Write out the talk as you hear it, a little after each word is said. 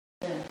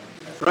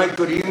Right,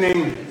 good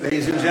evening,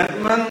 ladies and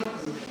gentlemen.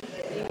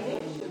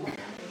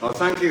 Oh,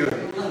 thank you,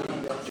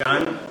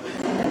 Jan.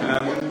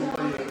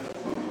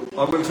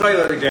 We'll try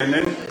that again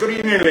then. Good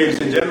evening,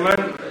 ladies and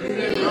gentlemen.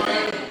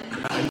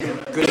 And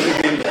good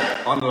evening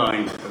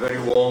online. A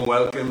very warm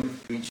welcome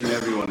to each and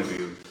every one of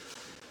you.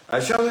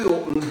 Shall we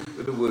open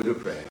with a word of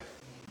prayer?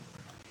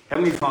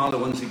 Heavenly Father,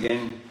 once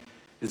again,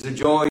 it's a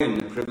joy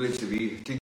and a privilege to be